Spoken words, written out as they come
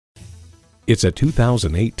It's a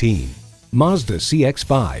 2018 Mazda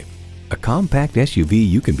CX-5, a compact SUV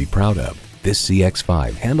you can be proud of. This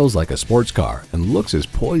CX-5 handles like a sports car and looks as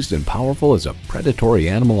poised and powerful as a predatory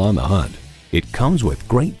animal on the hunt. It comes with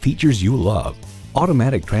great features you love: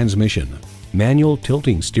 automatic transmission, manual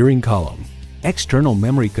tilting steering column, external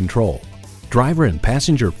memory control, driver and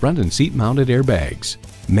passenger front and seat mounted airbags,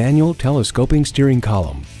 manual telescoping steering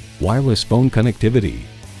column, wireless phone connectivity,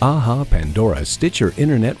 AHA Pandora Stitcher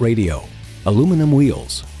internet radio, aluminum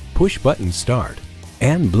wheels, push-button start,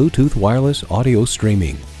 and Bluetooth wireless audio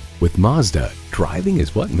streaming. With Mazda, driving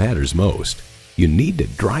is what matters most. You need to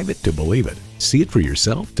drive it to believe it. See it for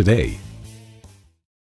yourself today.